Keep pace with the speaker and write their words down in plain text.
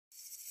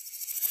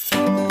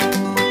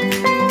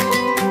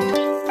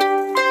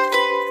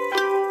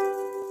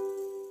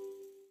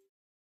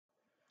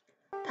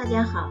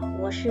家好，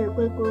我是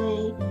龟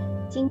龟。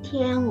今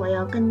天我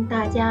要跟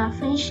大家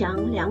分享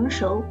2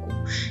首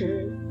古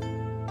诗。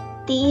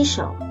第一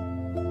首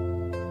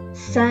《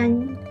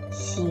山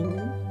行》，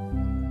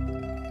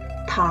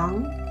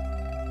唐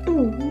·杜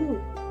牧。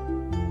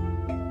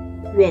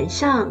远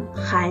上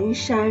寒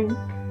山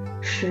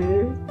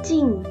石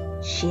径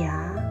斜，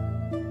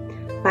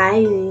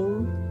白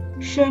云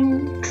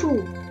深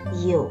处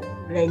有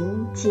人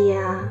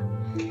家。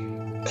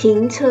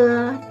停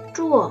车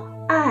坐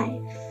爱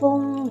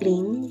枫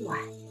林晚，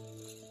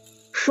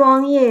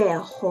霜叶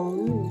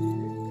红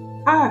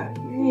于2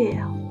月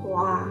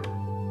花。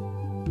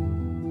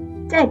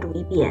再读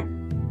一遍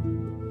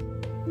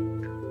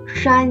《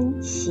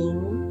山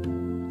行》，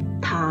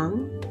唐·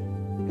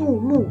杜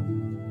牧。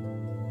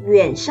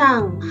远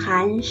上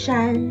寒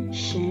山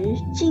石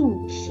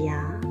径斜，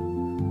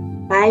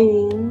白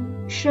云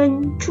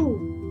深处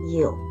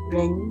有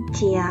人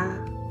家。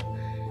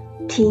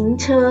停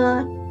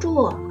车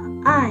坐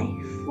爱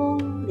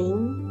枫林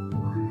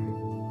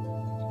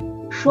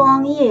晚，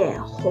霜叶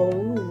红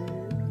于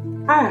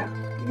2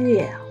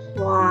月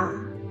花。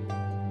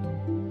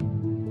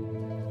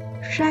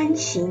山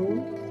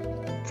行，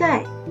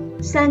在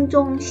山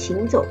中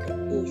行走的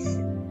意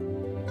思。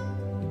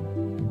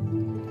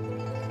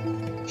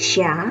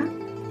斜，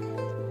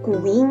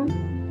古音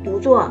读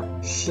作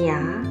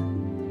狭，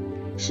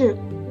是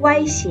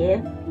歪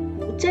斜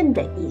不正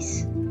的意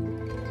思。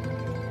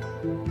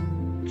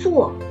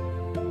坐，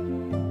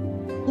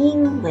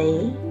因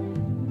为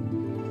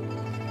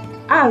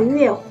2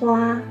月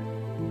花，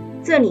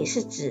这里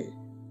是指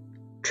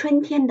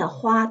春天的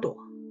花朵。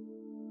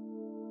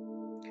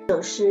这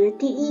首诗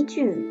第1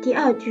句、第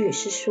2句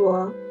是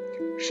说，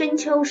深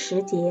秋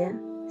时节，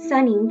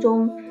山林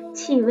中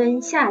气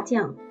温下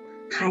降，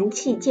寒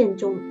气渐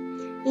重，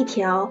一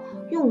条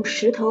用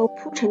石头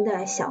铺成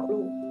的小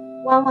路，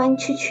弯弯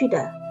曲曲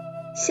的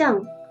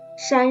向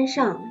山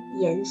上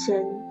延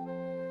伸。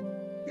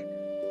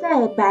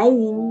在白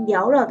云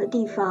缭绕的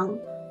地方，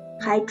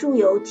还住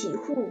有几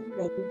户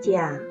人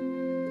家。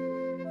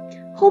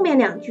后面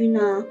2句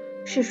呢，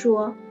是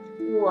说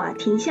我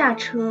停下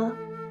车，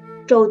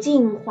走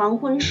进黄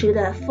昏时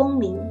的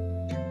枫林，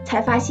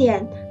才发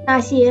现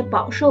那些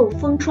饱受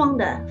风霜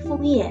的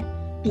枫叶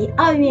比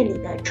2月里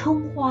的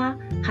春花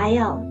还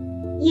要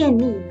艳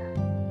丽呢。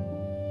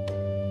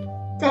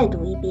再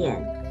读一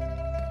遍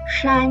《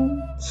山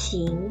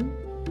行》，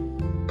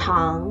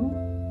唐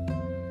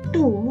·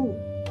杜牧。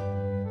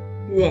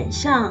远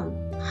上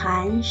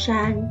寒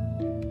山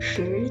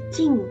石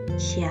径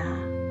斜，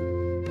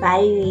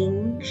白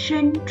云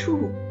深处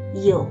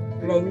有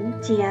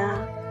人家。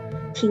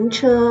停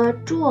车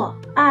坐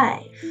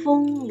爱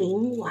枫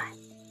林晚，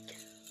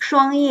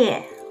霜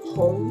叶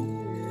红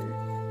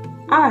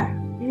于2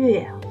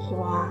月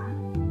花。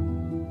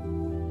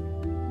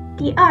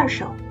第2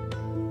首《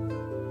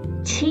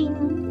清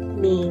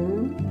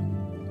明》，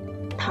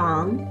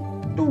唐·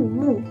杜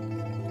牧。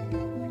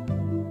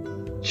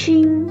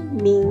清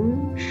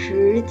明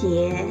时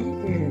节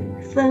雨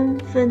纷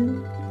纷，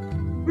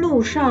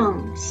路上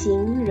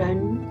行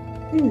人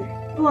欲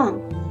断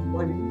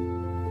魂。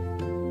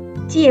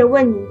借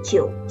问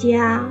酒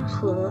家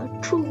何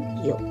处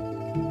有？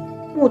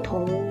牧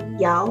童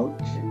遥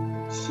指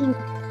杏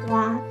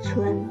花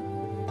村。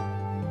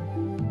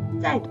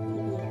再读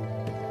一遍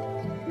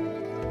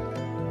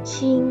《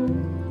清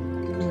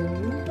明》，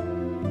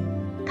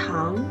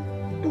唐·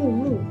杜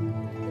牧。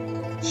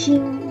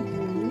清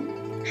明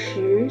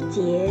时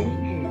节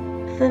雨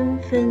纷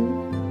纷，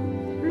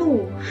路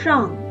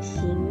上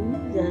行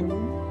人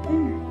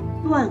欲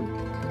断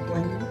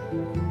魂。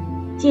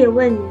借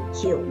问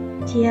酒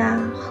家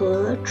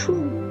何处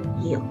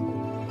有？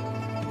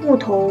牧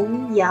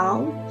童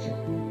遥指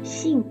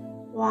杏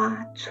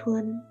花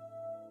村。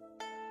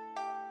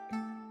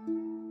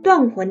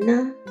断魂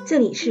呢，这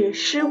里是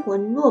失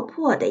魂落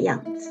魄的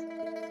样子。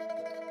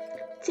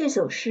这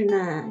首诗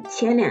呢，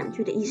前2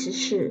句的意思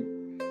是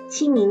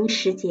清明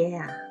时节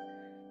呀，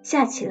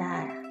下起了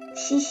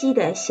淅淅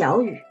的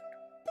小雨，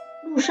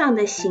路上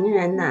的行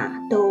人呐，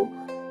都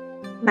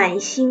满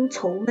心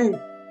愁闷，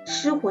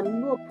失魂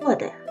落魄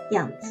的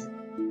样子。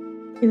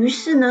于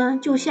是呢，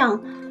就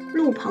向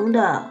路旁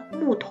的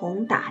牧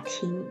童打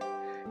听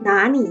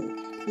哪里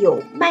有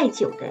卖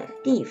酒的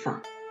地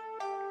方。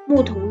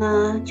牧童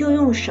呢，就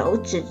用手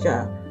指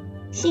着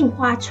杏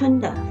花村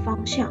的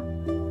方向。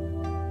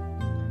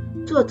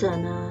作者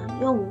呢，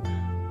用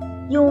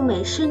优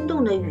美生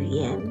动的语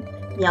言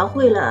描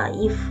绘了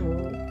一幅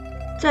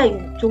在雨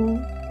中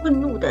问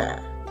路的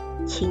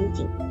情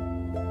景，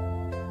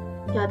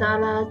表达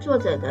了作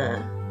者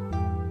的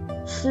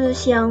思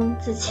乡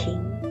之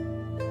情。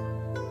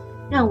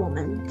让我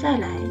们再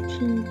来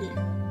听一遍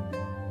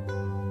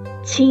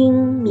《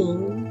清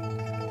明》，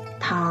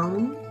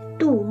唐·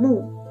杜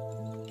牧。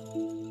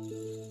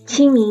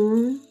清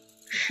明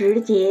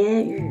时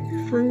节雨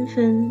纷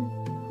纷，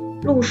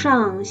路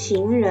上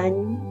行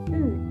人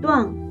欲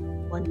断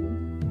魂。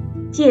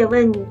借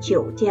问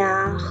酒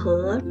家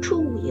何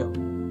处有？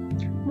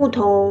牧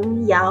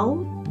童遥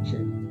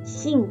指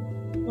杏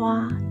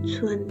花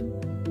村。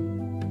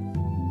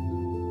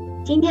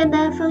今天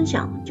的分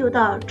享就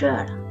到这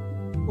儿了，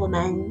我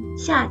们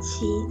下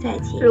期再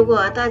见。如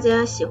果大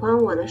家喜欢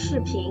我的视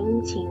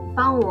频，请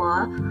帮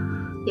我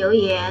留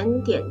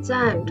言、点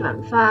赞、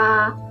转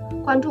发，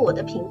关注我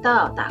的频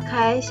道，打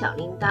开小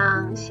铃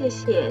铛，谢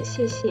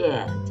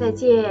谢，再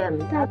见，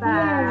拜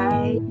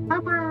拜。拜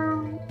拜。